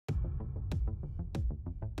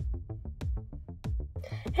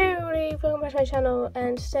everybody, welcome back to my channel,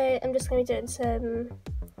 and today I'm just going to be doing some,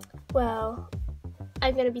 well,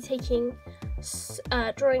 I'm going to be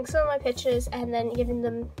drawing some of my pictures and then giving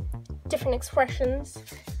them different expressions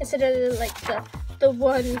instead of like the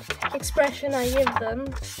one expression I give them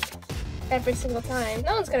every single time.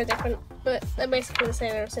 That one's kind of different, but they're basically the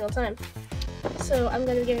same every single time. So I'm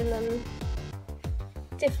going to be giving them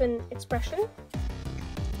different expression.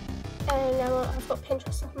 And now I've got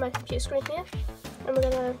Pinterest on my computer screen here, and we're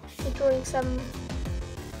going to be drawing some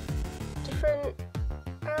different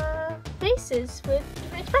faces with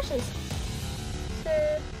different expressions.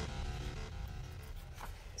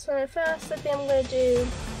 So first I think I'm going to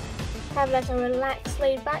have like a relaxed,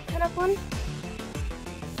 laid back kind of one.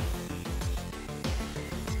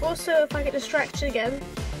 Also, if I get distracted again,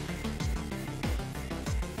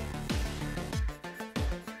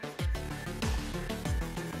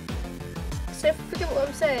 so if I forget what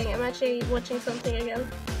I'm saying, I'm actually watching something again,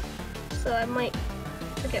 so I might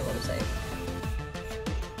forget what I'm saying.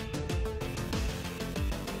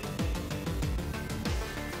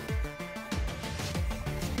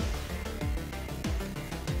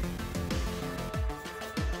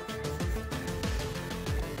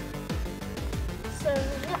 So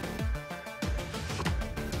yeah,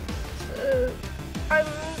 so I'm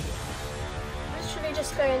literally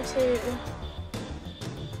just going to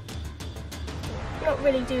not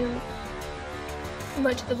really do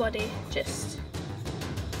much of the body, just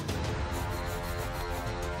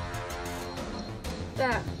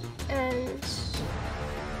that, and so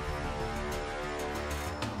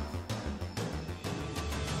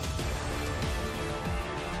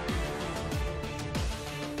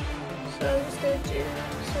I'm just going to do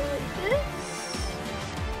something like this.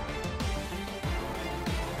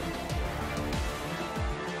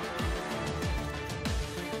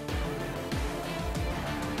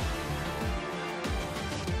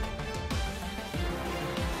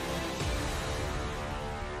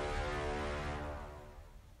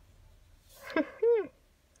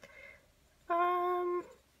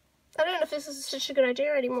 I don't know if this is such a good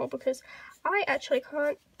idea anymore because I actually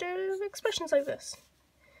can't do expressions like this.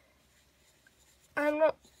 I'm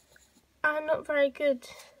not very good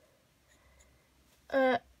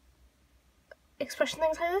at expressing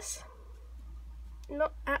things like this.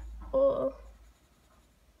 Not at all.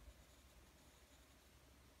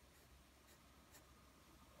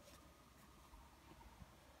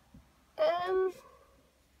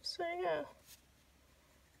 So yeah.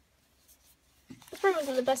 This probably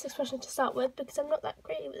wasn't the best expression to start with because I'm not that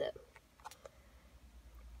great with it.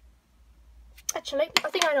 Actually, I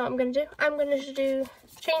think I know what I'm going to do. I'm going to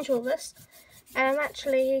change all this, and I'm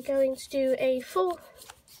actually going to do a full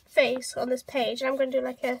face on this page, and I'm going to do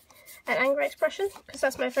like an angry expression because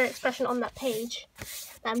that's my favourite expression on that page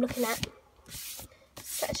that I'm looking at.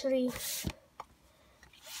 It's actually,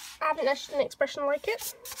 I haven't actually done an expression like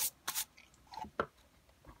it.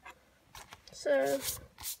 So,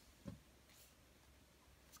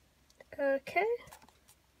 okay.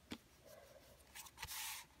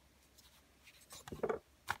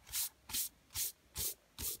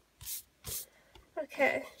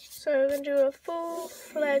 Okay, so we're going to do a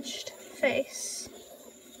full-fledged face.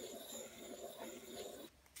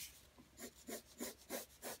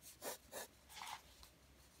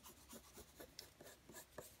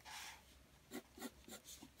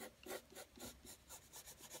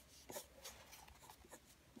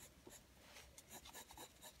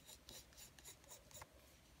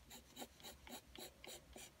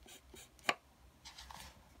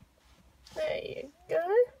 There you go.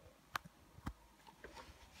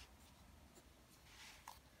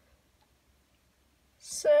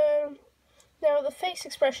 So now the face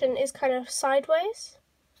expression is kind of sideways.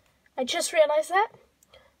 I just realised that.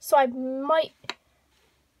 So I might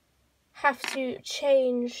have to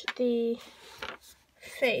change the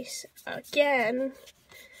face again.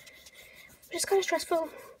 Which is kind of stressful,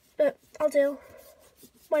 but I'll deal.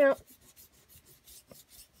 Why not?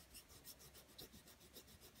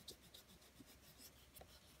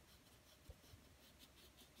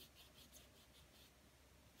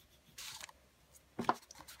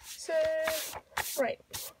 So, right,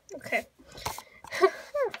 okay.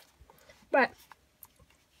 Right.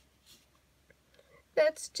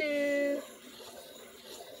 Let's do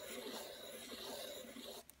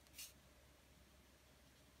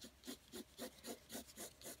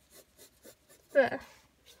there.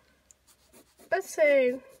 Let's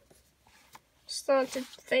say slanted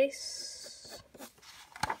face.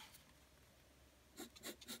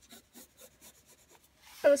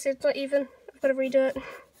 Obviously it's not even. I've got to redo it.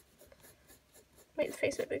 Make the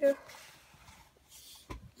face a bit bigger.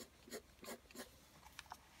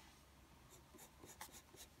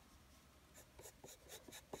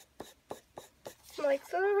 like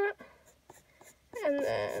that, and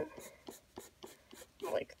then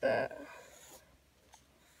like that.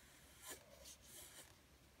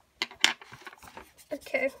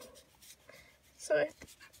 Okay, so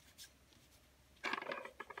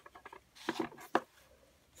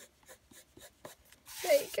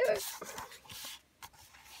there you go.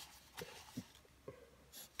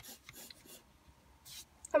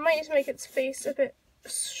 I might need to make its face a bit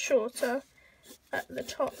shorter at the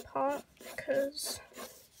top part because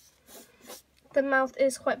the mouth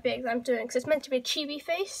is quite big that I'm doing, because it's meant to be a chibi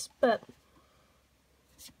face, but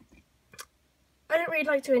I don't really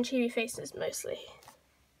like doing chibi faces mostly.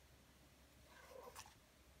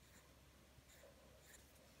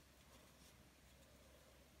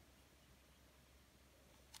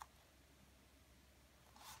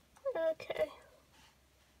 Okay.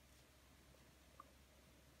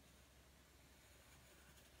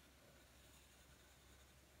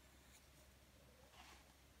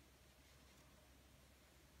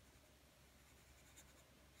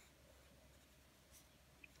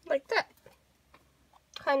 Like that.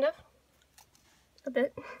 Kind of. A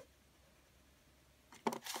bit.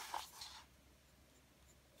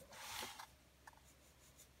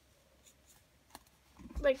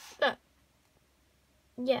 Like that.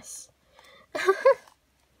 Yes.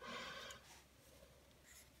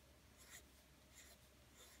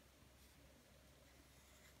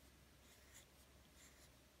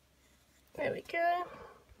 There we go.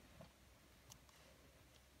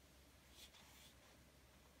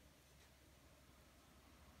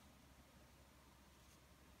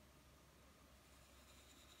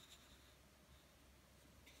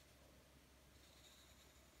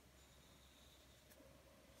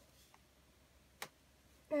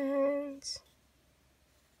 And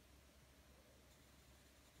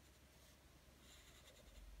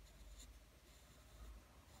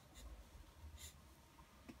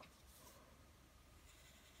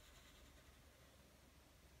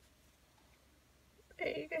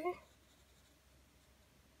there you go.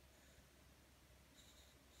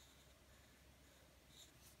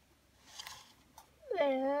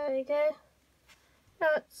 There we go. Now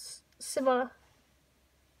it's similar.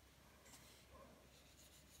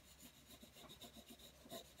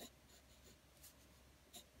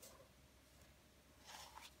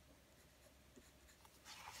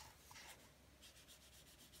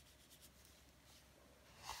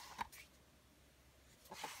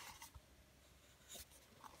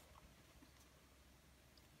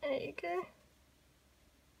 There you go.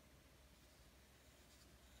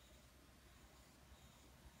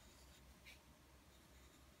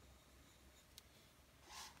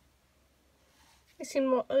 They seem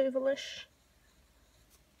more ovalish.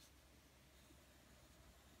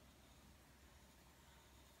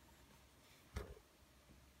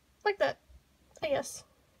 Like that, I guess.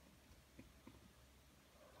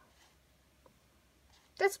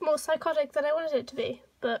 That's more psychotic than I wanted it to be,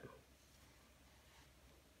 but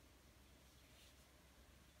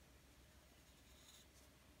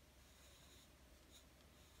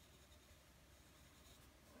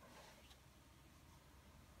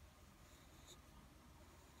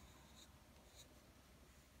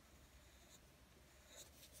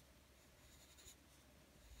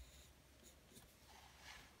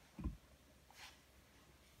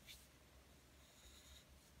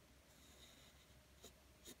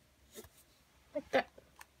like that.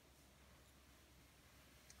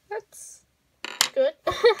 That's good,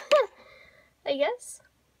 I guess.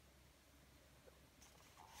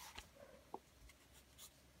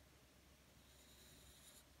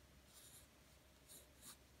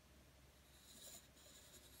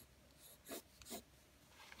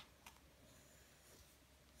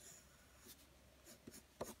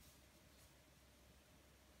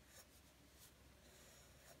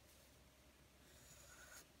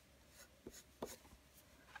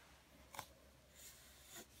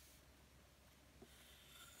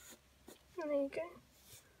 There you go.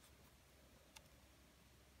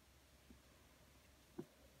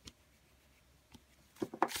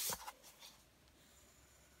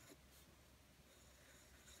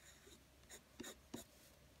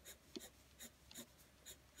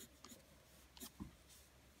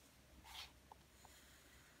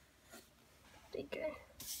 There you go.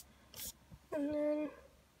 And then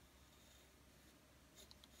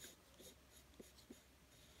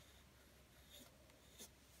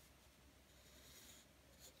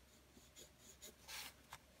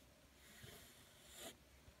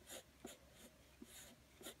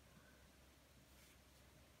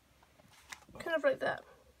kind of like that.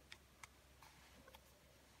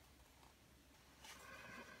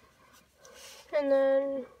 And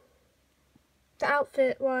then the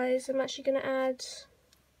outfit wise, I'm actually going to add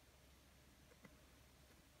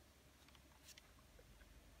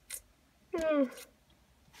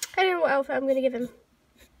I don't know what outfit I'm going to give him.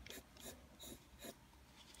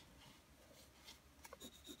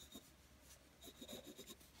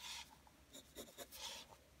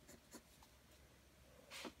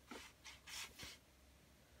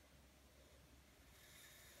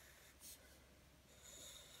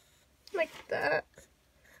 Like that.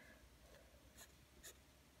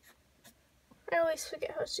 I always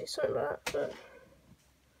forget how to do something like that, but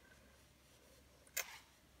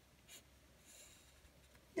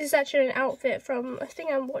this is actually an outfit from a thing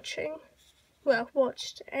I'm watching. Well,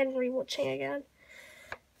 watched and rewatching again.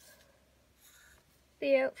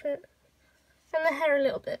 The outfit. And the hair a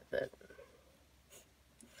little bit, but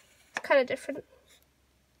it's kind of different.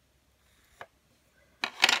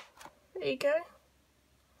 There you go.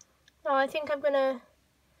 Now I think I'm gonna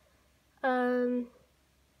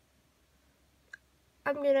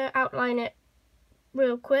outline it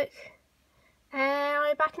real quick, and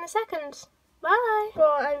I'll be back in a second. Bye.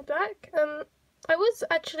 Well, I'm back. I was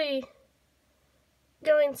actually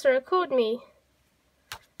going to record me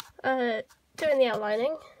doing the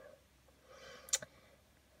outlining.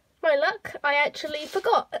 My luck, I actually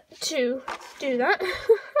forgot to do that.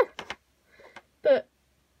 But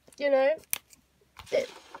you know,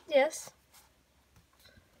 yes.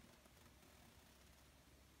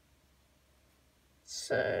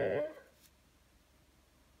 So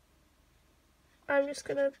I'm just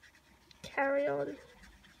gonna carry on.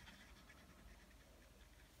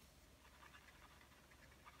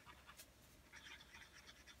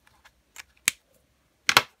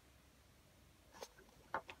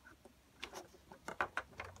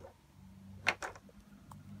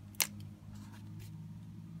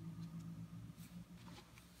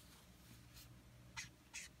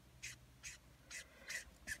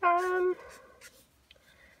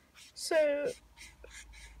 So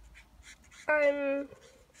I'm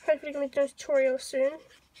hopefully going to do a tutorial soon.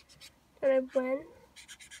 Don't know when.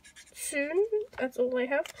 Soon. That's all I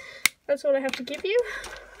have. That's all I have to give you.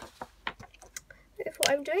 That's what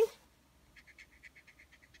I'm doing.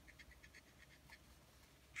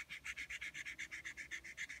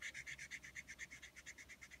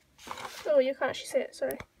 Oh, you can't actually see it,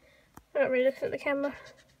 sorry. I'm not really looking at the camera.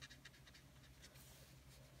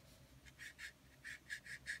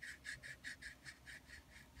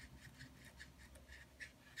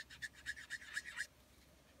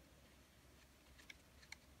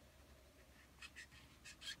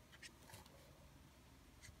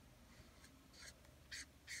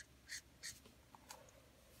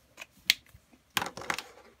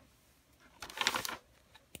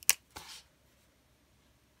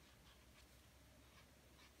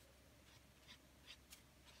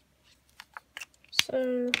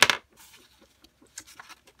 So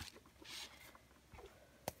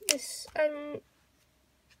this I'm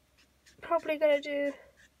probably gonna do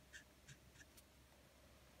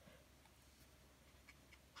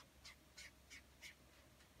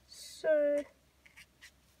so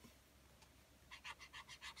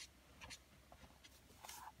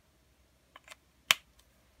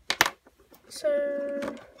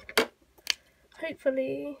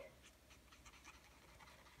hopefully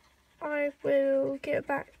I will get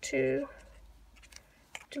back to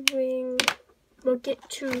doing, we'll get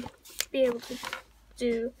to be able to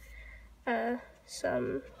do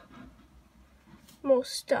some more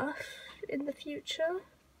stuff in the future,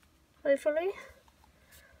 hopefully.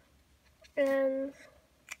 And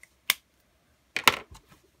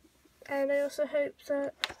I also hope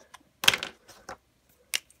that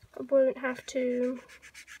I won't have to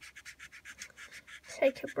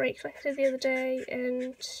take a break like I did the other day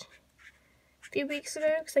and a few weeks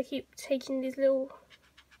ago, because I keep taking these little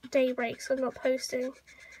day breaks of not posting,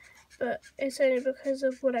 but it's only because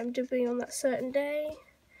of what I'm doing on that certain day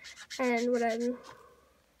and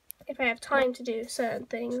if I have time to do certain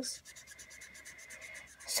things.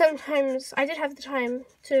 Sometimes I did have the time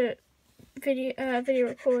to video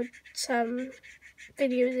record some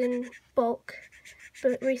videos in bulk,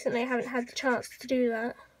 but recently I haven't had the chance to do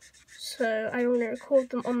that, so I normally record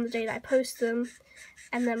them on the day that I post them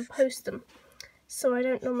and then post them, so I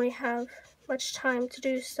don't normally have much time to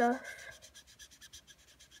do stuff.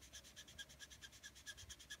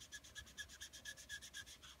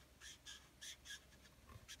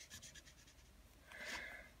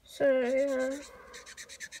 So yeah.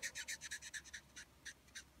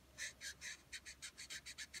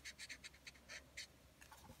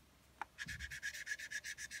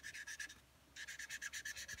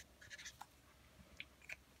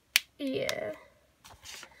 Yeah.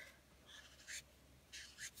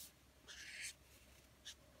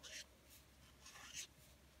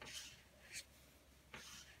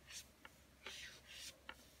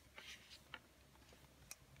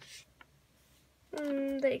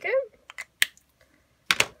 there you go.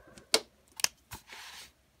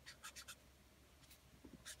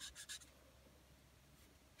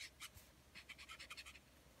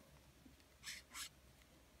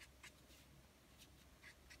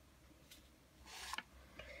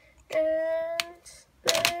 And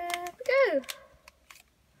there we go.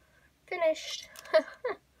 Finished.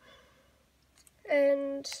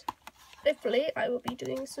 And hopefully I will be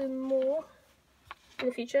doing some more in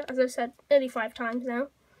the future, as I've said nearly 5 times now,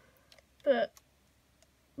 but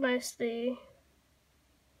mostly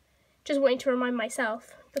just wanting to remind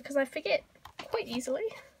myself, because I forget quite easily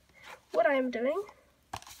what I am doing.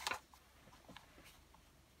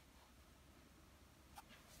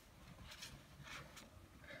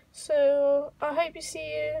 So I hope to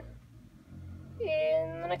see you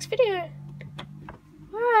in the next video.